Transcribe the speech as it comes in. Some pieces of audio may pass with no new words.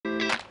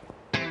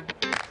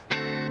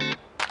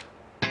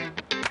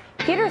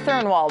Peter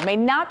Thurnwald may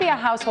not be a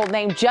household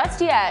name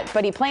just yet,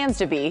 but he plans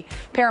to be.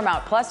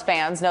 Paramount Plus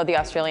fans know the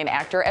Australian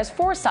actor as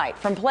Foresite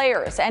from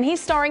Players, and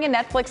he's starring in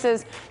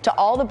Netflix's To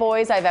All the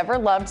Boys I've Ever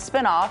Loved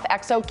spinoff,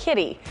 XO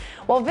Kitty.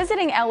 While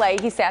visiting LA,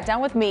 he sat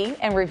down with me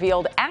and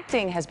revealed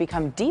acting has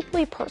become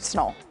deeply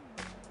personal.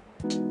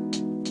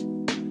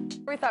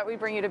 We thought we'd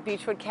bring you to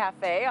Beechwood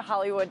Cafe, a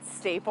Hollywood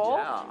staple.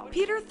 Yeah.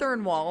 Peter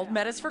Thurnwald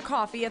met us for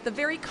coffee at the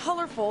very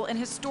colorful and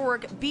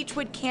historic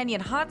Beechwood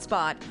Canyon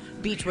hotspot,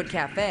 Beechwood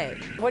Cafe.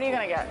 What are you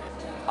gonna get?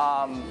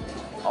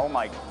 Oh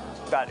my,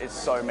 that is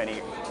so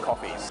many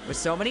coffees. With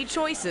so many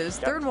choices,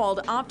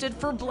 Thurnwald opted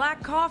for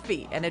black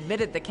coffee and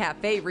admitted the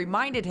cafe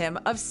reminded him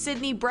of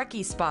Sydney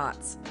Breckie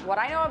spots. What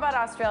I know about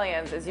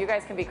Australians is you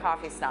guys can be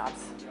coffee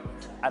snobs.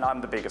 And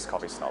I'm the biggest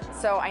coffee snob.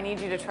 So I need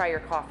you to try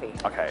your coffee.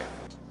 Okay.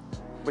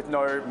 With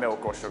no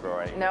milk or sugar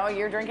or anything. No,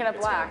 you're drinking it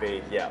black. It's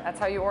gonna be, yeah. That's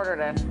how you ordered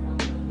it.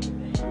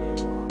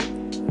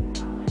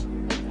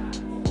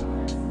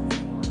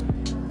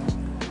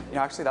 You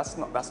know, actually, that's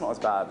not as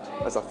bad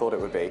as I thought it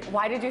would be.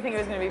 Why did you think it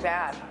was going to be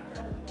bad?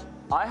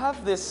 I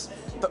have this.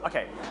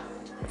 Okay,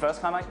 the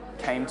first time I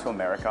came to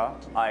America,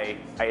 I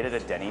ate at a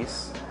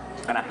Denny's,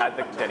 and I had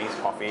the Denny's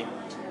coffee,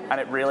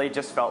 and it really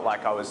just felt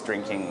like I was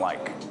drinking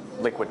like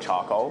liquid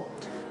charcoal.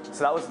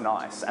 So that was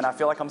nice, and I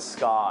feel like I'm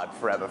scarred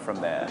forever from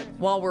there.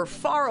 While we're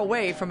far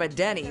away from a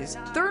Denny's,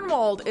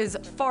 Thurnwald is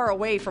far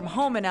away from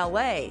home in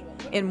LA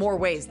in more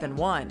ways than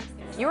one.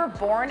 You were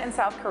born in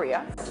South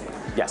Korea.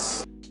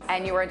 Yes.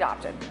 And you were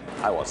adopted.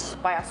 I was.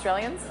 By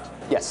Australians?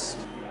 Yes.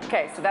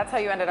 Okay, so that's how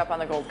you ended up on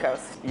the Gold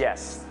Coast.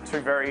 Yes, two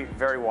very,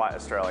 very white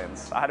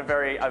Australians. I had a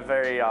very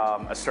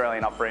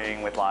Australian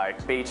upbringing with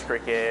like beach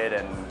cricket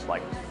and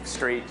like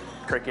street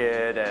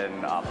cricket,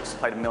 and just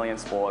played a million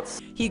sports.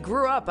 He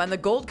grew up on the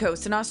Gold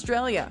Coast in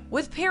Australia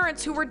with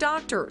parents who were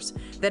doctors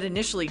that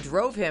initially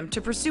drove him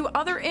to pursue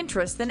other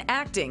interests than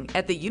acting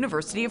at the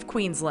University of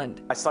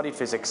Queensland. I studied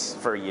physics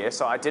for a year,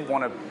 so I did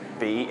want to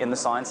be in the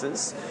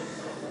sciences.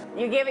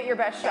 You gave it your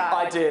best shot.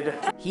 I did.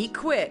 He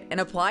quit and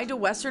applied to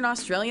Western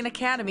Australian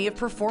Academy of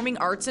Performing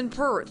Arts in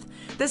Perth,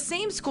 the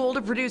same school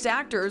to produce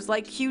actors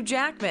like Hugh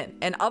Jackman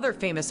and other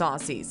famous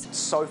Aussies.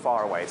 So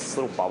far away, it's this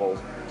little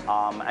bubble,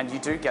 and you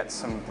do get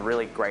some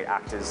really great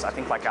actors. I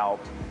think like our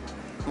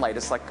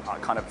latest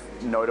kind of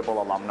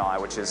notable alumni,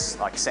 which is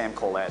like Sam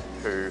Corlett,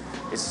 who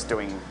is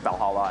doing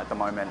Valhalla at the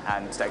moment,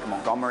 and Dacre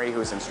Montgomery,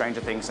 who is in Stranger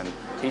Things, and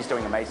he's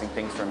doing amazing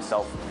things for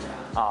himself.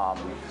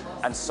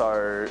 And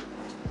so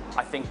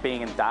I think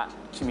being in that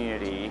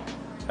community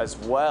as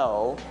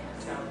well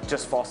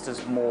just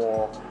fosters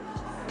more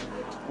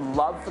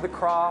love for the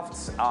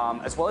craft,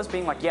 as well as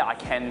being like, yeah, I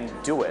can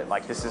do it.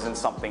 Like, this isn't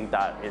something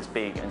that is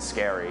big and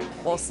scary.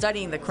 While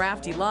studying the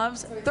craft he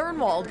loves,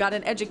 Thurnwald got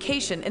an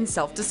education in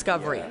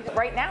self-discovery.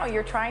 Right now,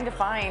 you're trying to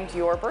find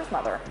your birth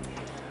mother.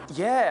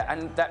 Yeah,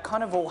 and that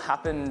kind of all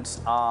happened.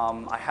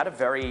 I had a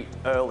very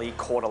early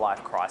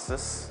quarter-life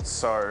crisis.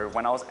 So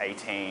when I was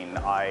 18,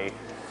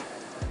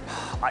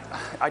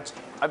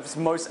 as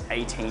most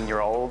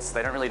 18-year-olds,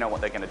 they don't really know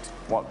what they're going to,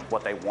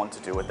 what they want to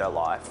do with their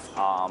life.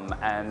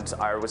 And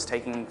I was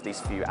taking these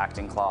few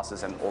acting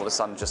classes, and all of a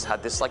sudden just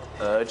had this like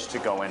urge to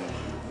go and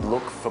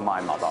look for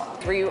my mother.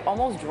 Were you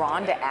almost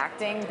drawn to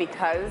acting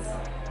because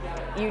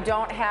you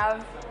don't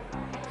have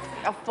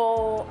a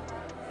full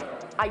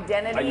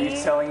identity?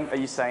 Are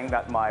you saying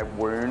that my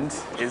wound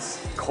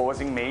is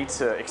causing me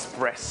to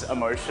express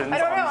emotions on screen? I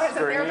don't know. Has a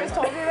therapist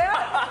told you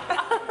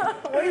that?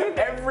 What do you think?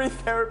 Every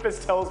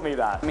therapist tells me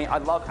that. I mean, I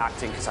love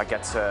acting because I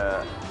get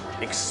to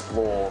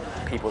explore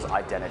people's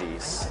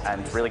identities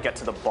and really get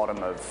to the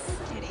bottom of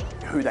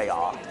who they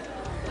are.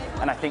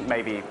 And I think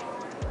maybe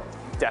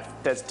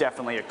there's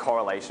definitely a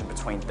correlation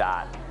between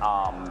that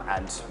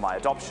and my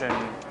adoption,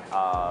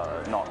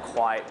 not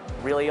quite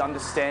really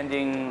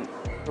understanding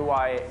who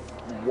I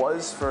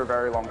was for a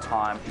very long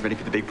time. Ready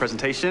for the big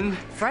presentation?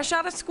 Fresh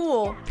out of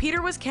school,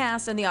 Peter was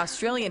cast in the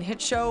Australian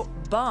hit show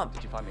Bump.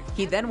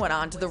 He then went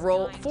on to the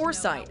role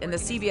Foresite in the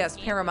CBS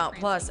Paramount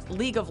Plus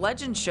League of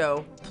Legends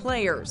show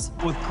Players.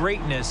 With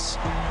greatness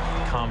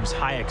comes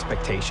high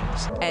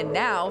expectations. And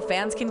now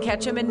fans can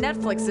catch him in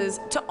Netflix's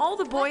To All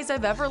the Boys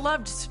I've Ever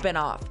Loved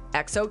spinoff,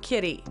 XO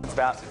Kitty. It's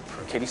about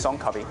Kitty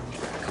Songkabi,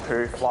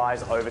 who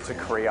flies over to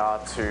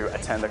Korea to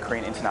attend the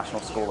Korean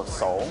International School of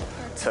Seoul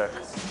to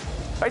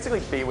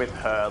basically be with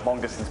her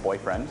long-distance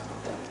boyfriend,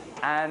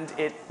 and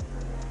it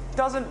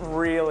doesn't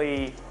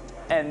really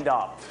end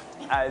up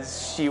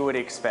as she would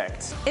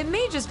expect. It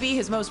may just be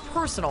his most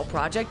personal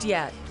project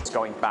yet.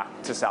 Going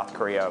back to South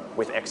Korea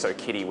with XO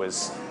Kitty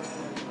was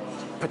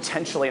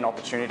potentially an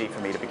opportunity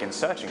for me to begin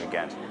searching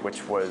again,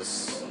 which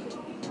was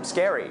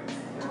scary,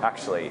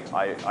 actually.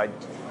 I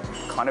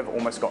kind of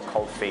almost got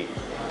cold feet,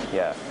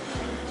 yeah.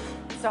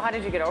 So how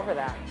did you get over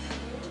that?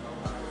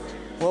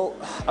 Well,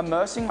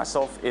 immersing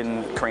myself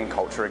in Korean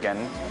culture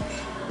again,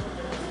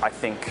 I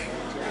think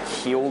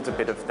healed a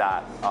bit of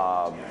that,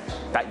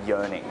 that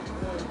yearning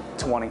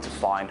to wanting to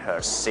find her,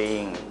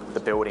 seeing the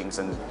buildings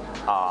and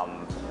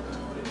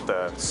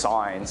the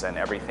signs and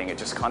everything. It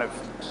just kind of,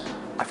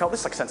 I felt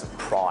this like sense of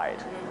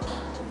pride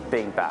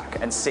being back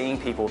and seeing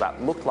people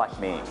that looked like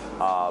me,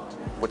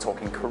 were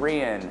talking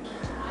Korean,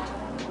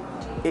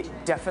 it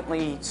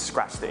definitely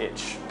scratched the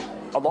itch.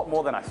 A lot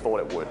more than I thought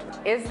it would.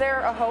 Is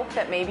there a hope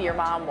that maybe your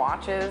mom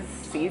watches,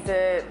 sees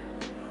it,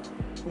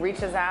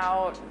 reaches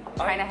out,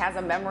 kind of has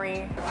a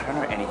memory? I don't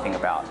know anything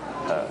about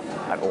her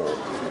at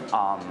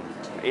all.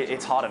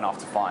 It's hard enough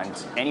to find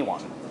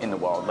anyone in the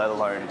world, let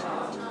alone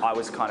I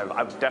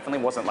definitely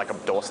wasn't like a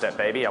doorstep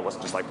baby. I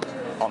wasn't just like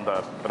on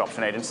the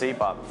adoption agency,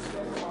 but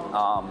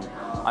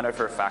I know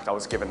for a fact I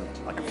was given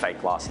like a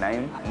fake last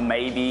name.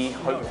 Maybe,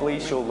 hopefully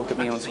she'll look at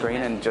me on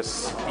screen and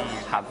just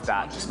have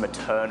that just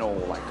maternal,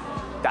 like,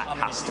 that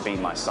has to be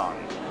my son.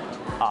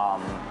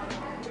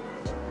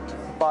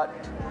 But,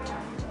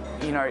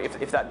 you know,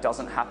 if that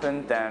doesn't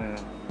happen, then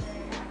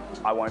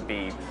I won't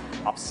be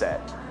upset.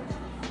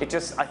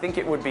 I think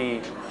it would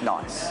be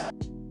nice.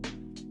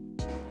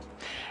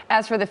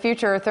 As for the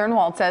future,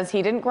 Thurnwald says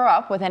he didn't grow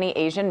up with any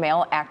Asian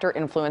male actor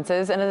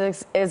influences and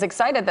is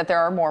excited that there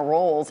are more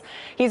roles.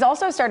 He's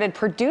also started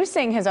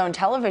producing his own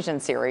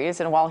television series,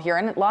 and while here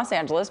in Los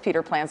Angeles,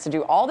 Peter plans to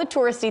do all the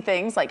touristy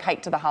things like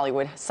hike to the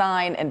Hollywood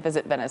sign and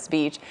visit Venice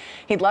Beach.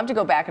 He'd love to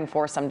go back and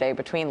forth someday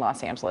between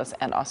Los Angeles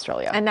and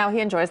Australia. And now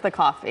he enjoys the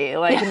coffee.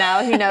 Like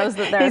now he knows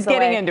that there's He's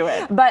getting into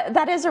it. But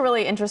that is a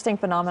really interesting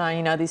phenomenon,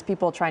 you know, these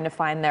people trying to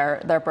find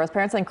their birth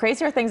parents, and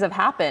crazier things have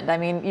happened. I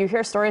mean, you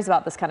hear stories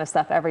about this kind of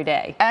stuff every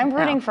day. I'm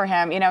rooting for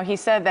him. You know, he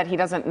said that he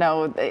doesn't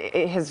know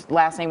his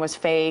last name was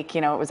fake.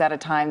 You know, it was at a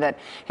time that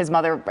his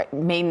mother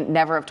may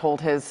never have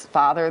told his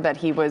father that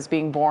he was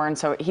being born.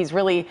 So he's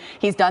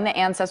done the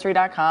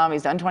Ancestry.com,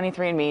 he's done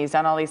 23andMe, he's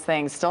done all these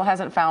things, still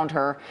hasn't found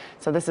her.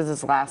 So this is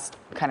his last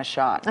kind of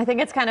shot. I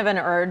think it's kind of an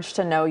urge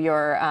to know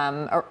your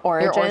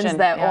origins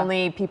that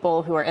only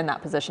people who are in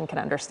that position can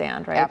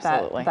understand, right?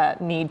 Absolutely.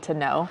 That need to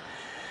know.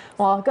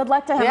 Well, good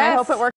luck to him. Yes. I hope it works.